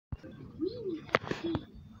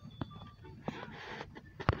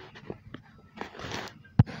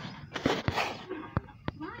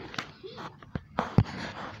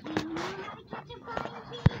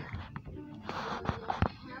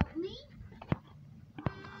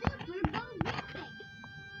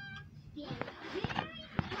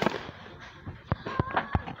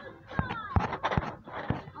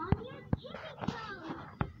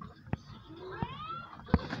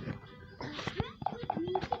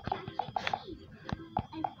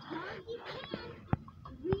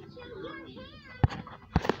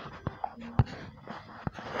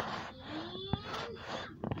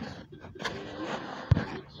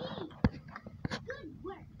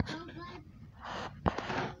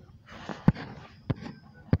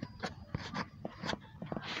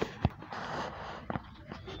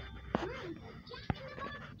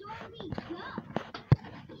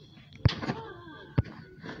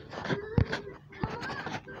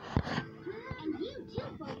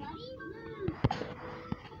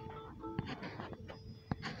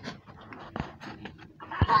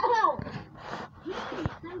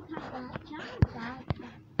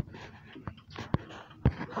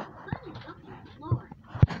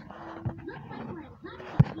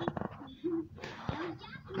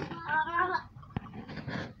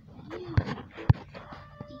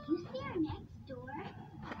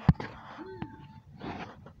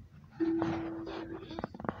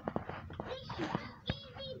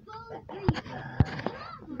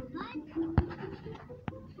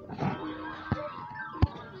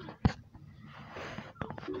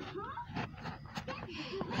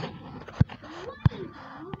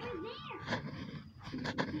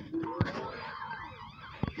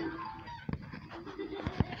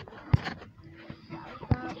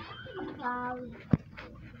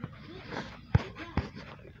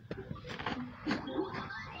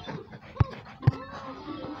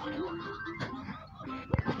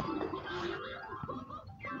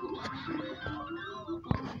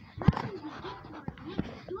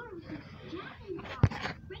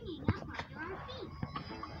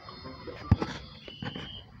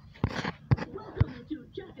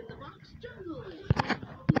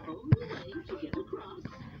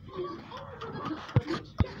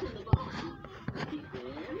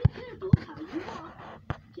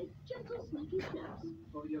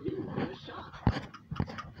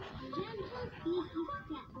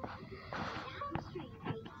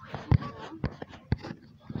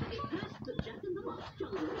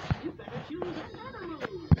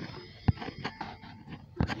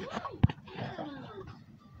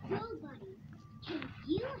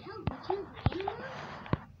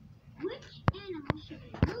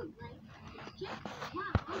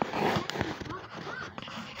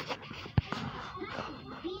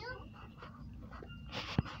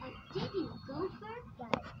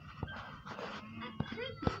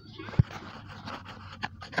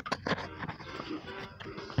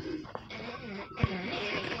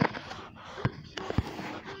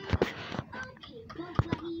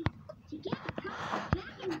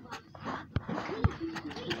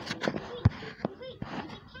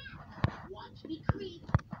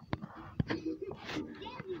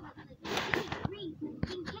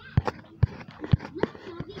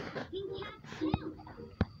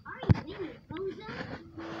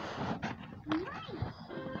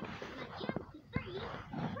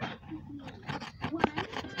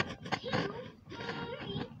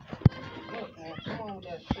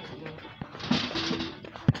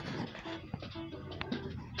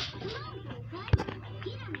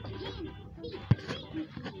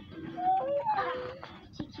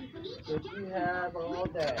If you have all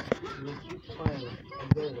that, what you claim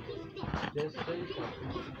available, just say something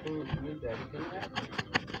to prove to me that it can happen.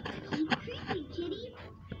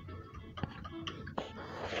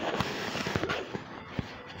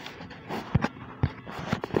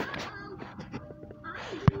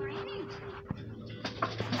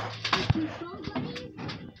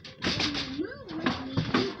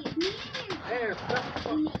 Hey, look,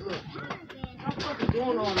 what you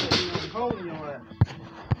doing on this? You're holding your ass.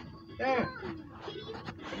 Damn,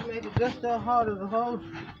 you make it just that harder to hold.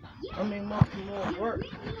 I mean, more work.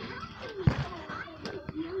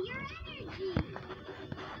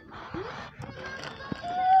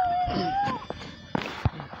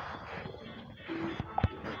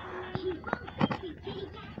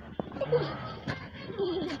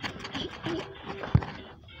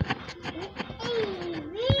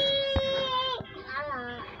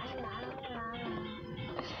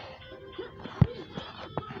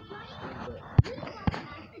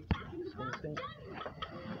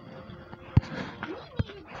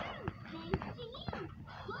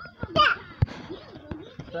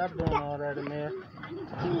 Stop doing all that, Amir.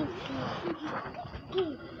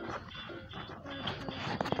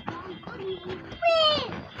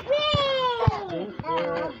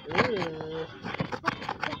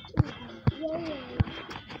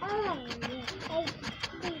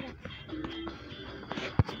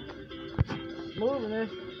 Moving it.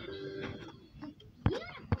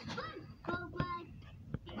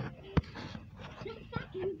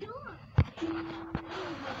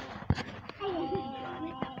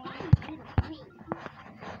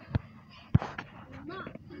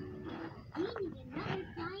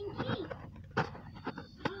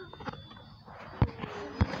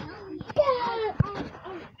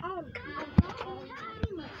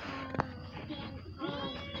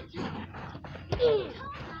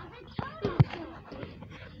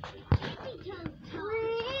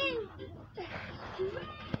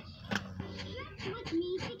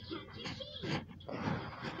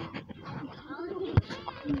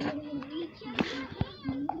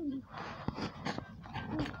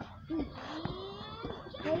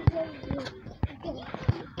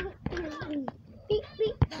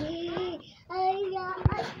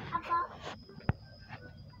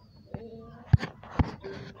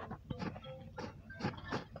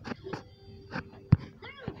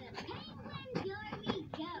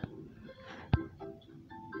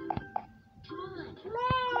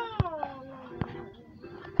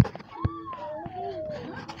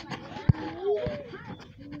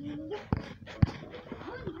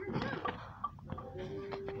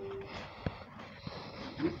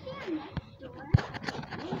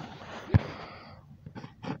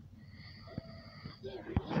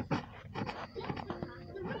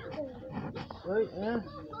 Wait, man.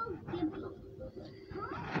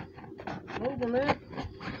 Moving, man.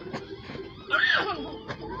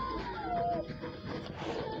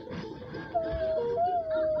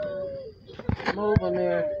 Move in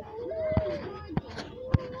there.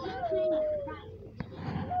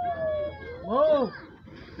 Move.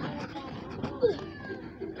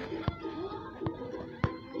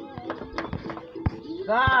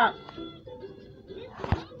 Stop.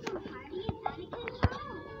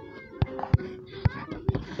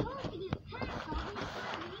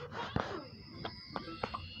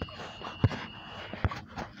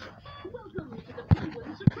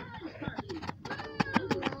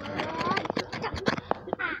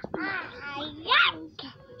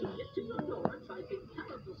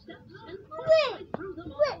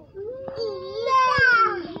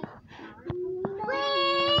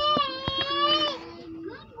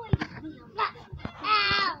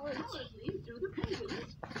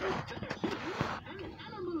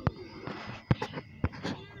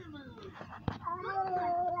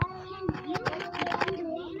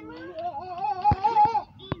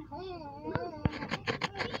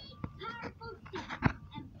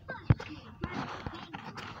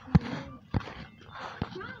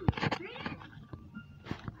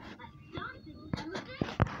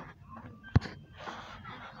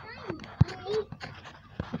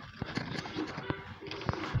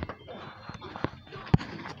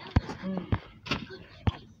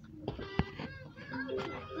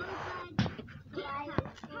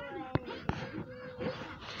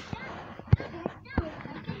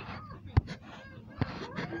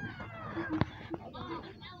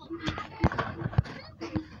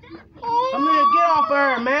 Come here, get off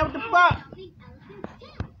her, man. What the fuck?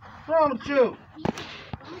 What's wrong with you?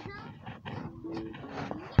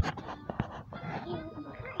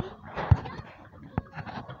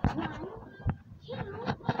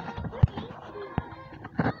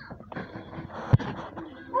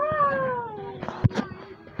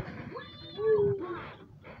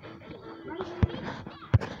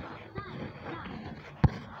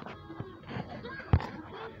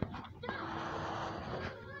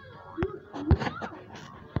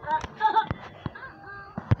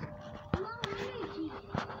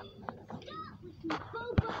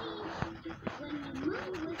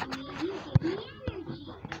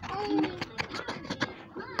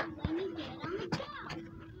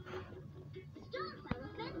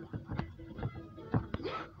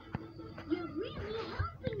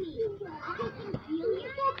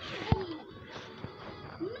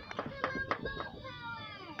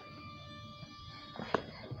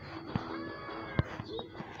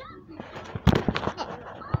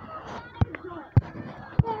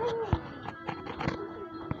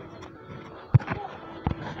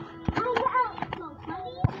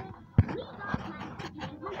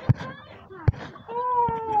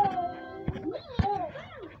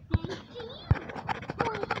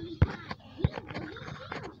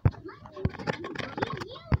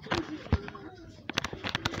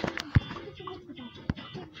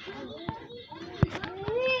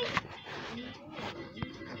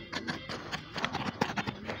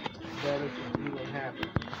 Better can even happen.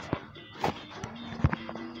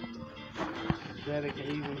 Better can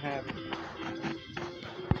even happen.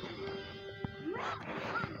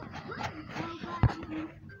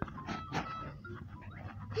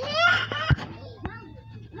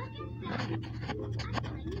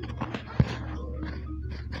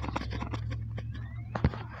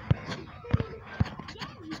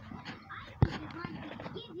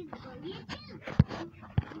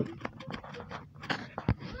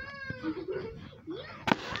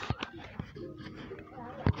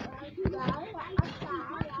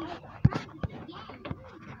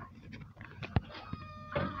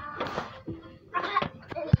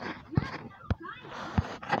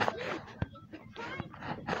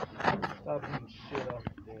 Stop eating shit up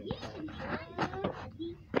there.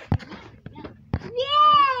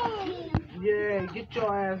 Yeah, get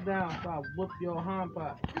your ass down so I whoop your hump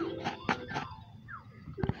up.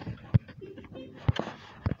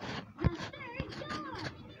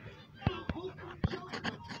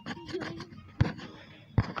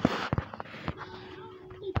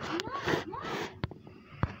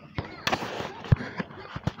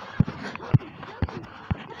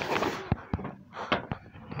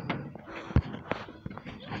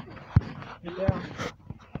 Get down.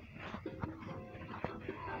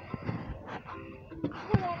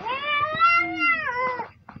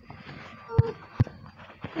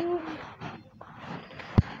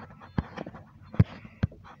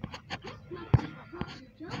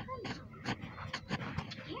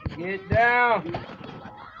 Get down.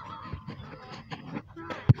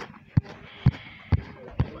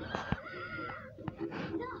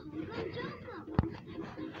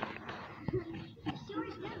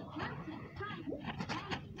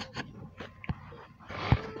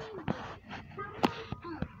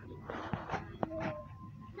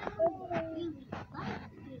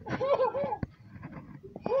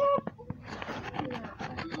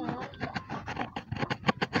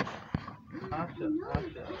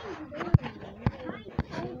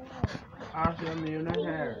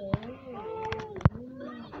 𝕕𝕚𝕤.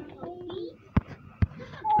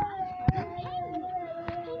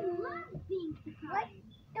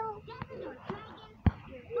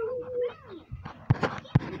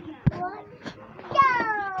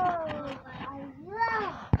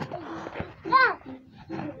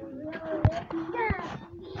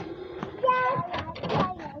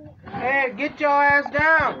 Hey, get your ass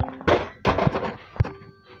down.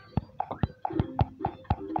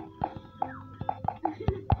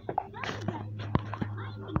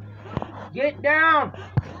 Get down.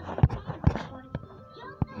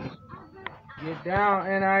 Get down,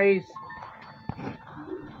 Anais.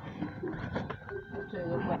 I'll tell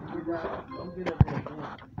you what, get down. Don't get up there.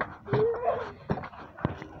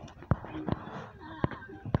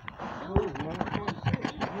 Move, man. I can't sit.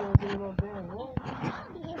 You don't do no damn work.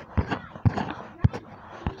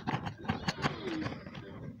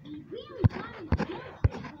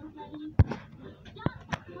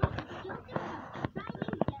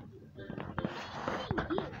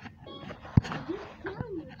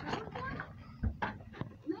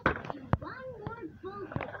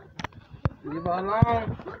 Leave her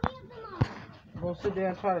alone. I'm gonna sit there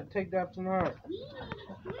and try to take that from her.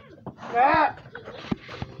 Stop!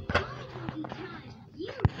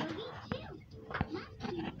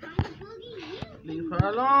 Leave her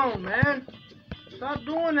alone, man. Stop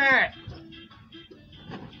doing that.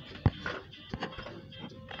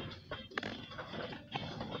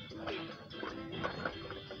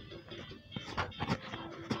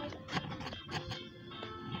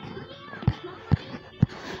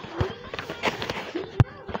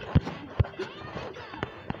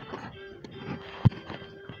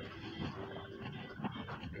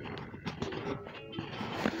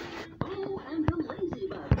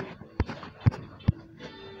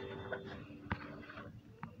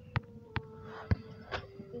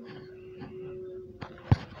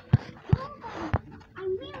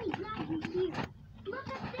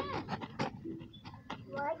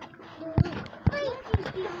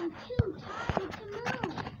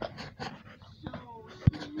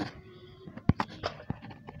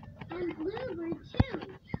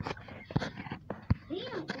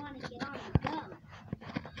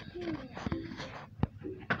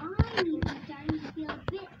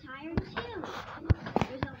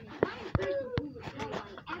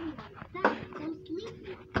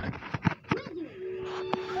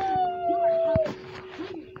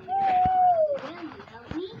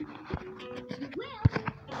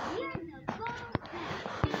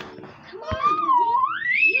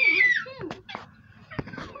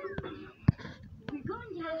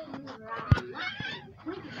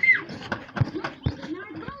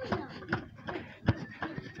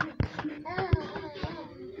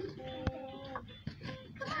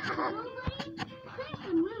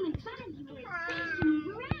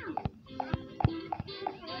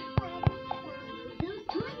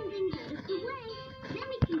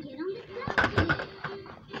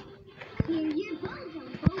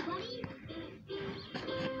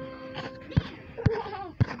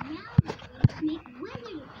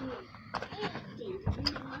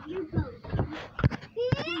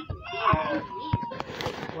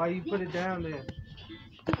 Why you put it down there?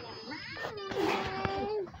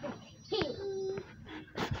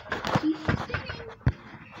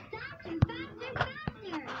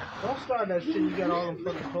 Don't start that shit. You got all them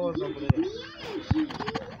fucking toys over there.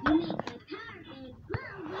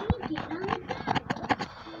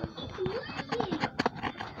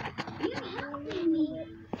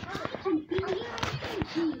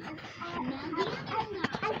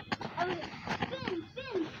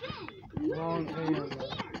 Wrong hand,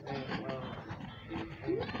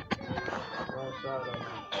 wrong side of it.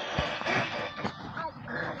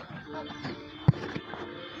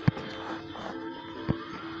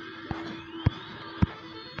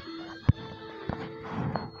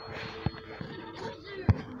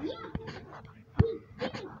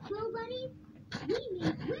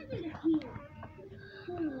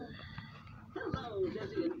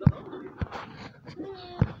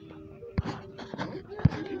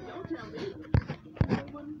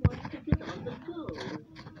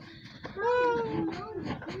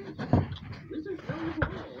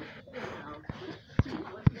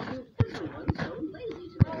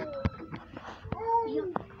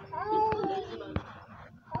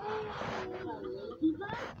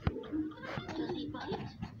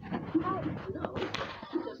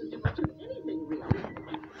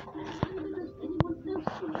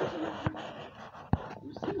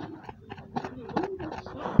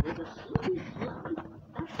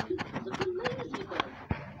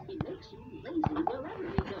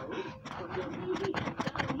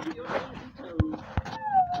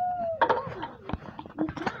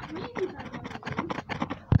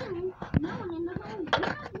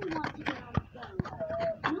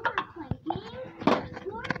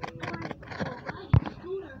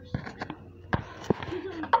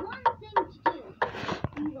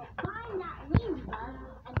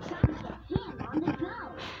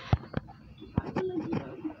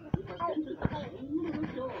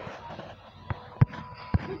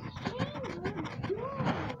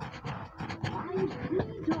 use three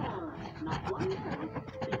doors, not one more.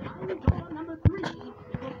 Behind door number 3, you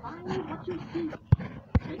will find what you seek.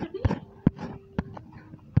 Take a peek.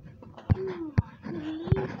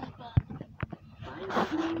 Find the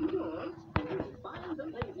three doors, and you will find the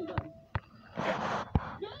ladybug.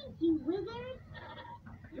 Thank you, wizard.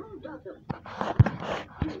 You're welcome.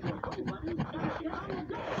 Here's your phone button. Now get on the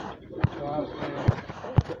go. So I was saying,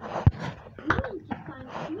 We need to find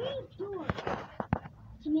 3 doors.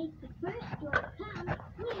 To make the first door come,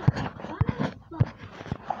 we have to run on the spot.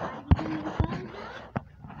 Are you going to run that?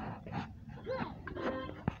 Good.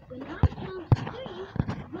 When I count 3,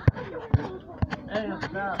 run on the hey, 1,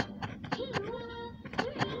 stop. 2, 3, run.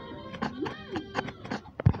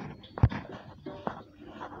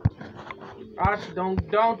 Archie,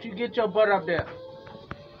 don't you get your butt up there.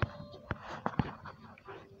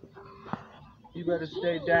 You better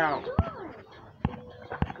stay down.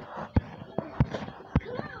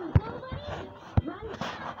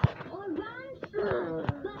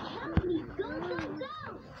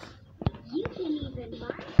 You can even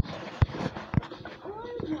march or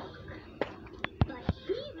walk, but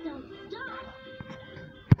please don't stop.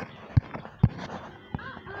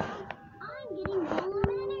 Uh-oh, I'm getting low on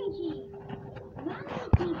energy. Run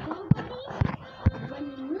with me, Go Buddy. When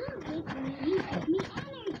you move with me, you give me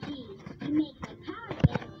energy. You make my power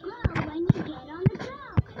dance glow when you get on the go.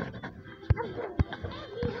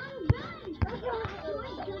 Everyone run! The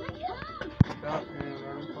door's gonna come! Stop, man.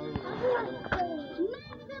 Let him play with you.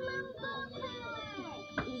 Maximum ball power!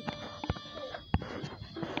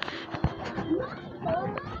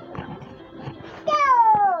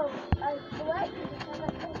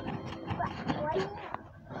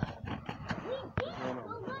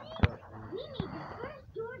 We made the first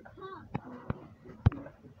door come.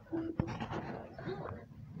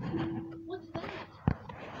 What's that?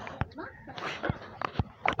 It looks like a house.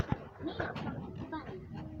 Made of something funny.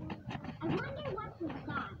 I wonder what's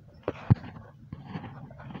inside.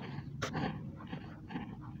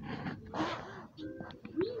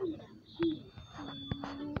 We need a key.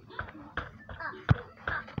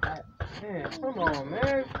 Man, come on,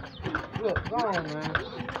 man. Look, go on, man.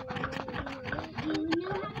 Do you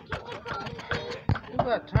know how to catch a golden key? You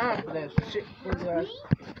got time for that shit, for that.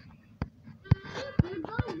 Super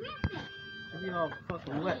Go-Rific. You all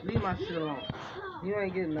fucking wet. Leave my shit alone. You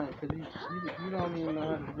ain't getting nothing, because you don't even know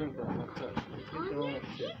how to drink that much stuff. Get your own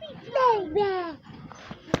shit.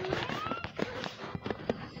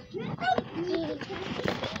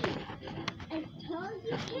 As tall as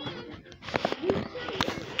you can. You shall reach.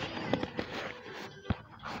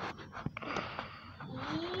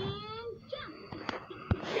 And jump.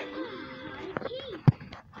 A key.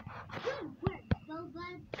 Good work, Boba.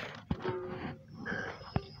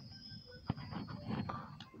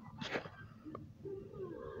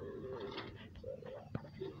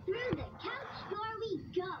 Through the couch door we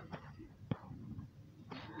go.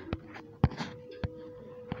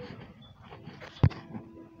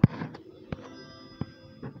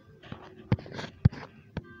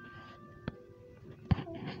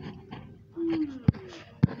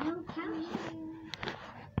 No couch.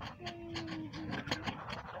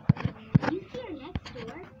 You see our next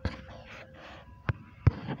door?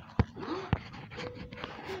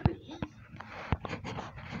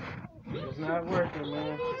 It's not working,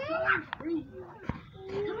 man. Come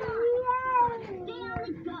on. Stay on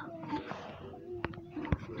the go.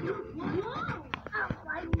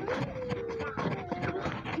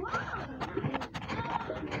 Whoa.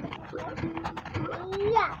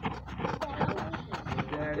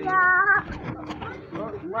 Daddy.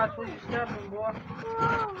 Watch where you stepping, boy.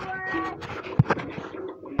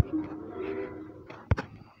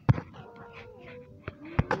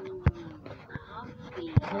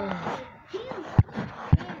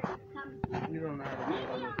 You don't know how to do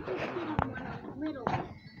all this stuff.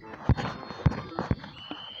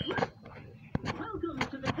 Welcome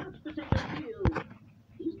to the couch potato field.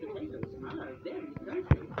 These potatoes are very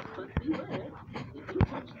thirsty, but beware, if you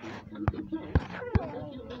touch these comfy plants,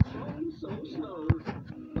 you'll be growing so slow.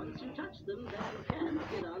 Once you touch them, then you can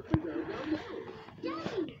get on the go-go-go.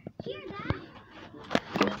 Daddy, hear that?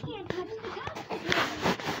 We can't touch the couch potatoes.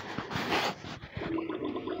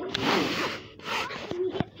 How can we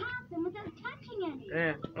get past them without touching any?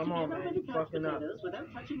 Damn, come on, man. You fucking up. Without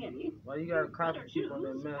touching any. Why you got a copy chip on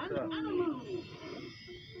that mess up? Animals.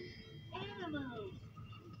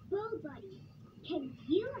 Bo Buddy, can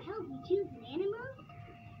you help me choose an animal?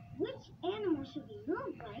 Which animal should we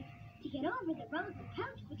move like to get over the rows of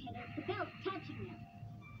couch potatoes without touching them?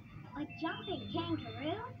 A jumping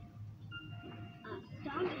kangaroo? A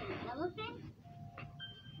stomping elephant?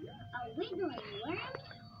 A wiggling worm?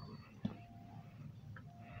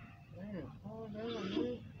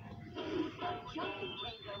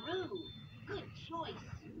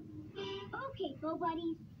 Bo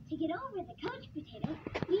Buddies, to get over the couch potato,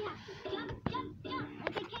 we have to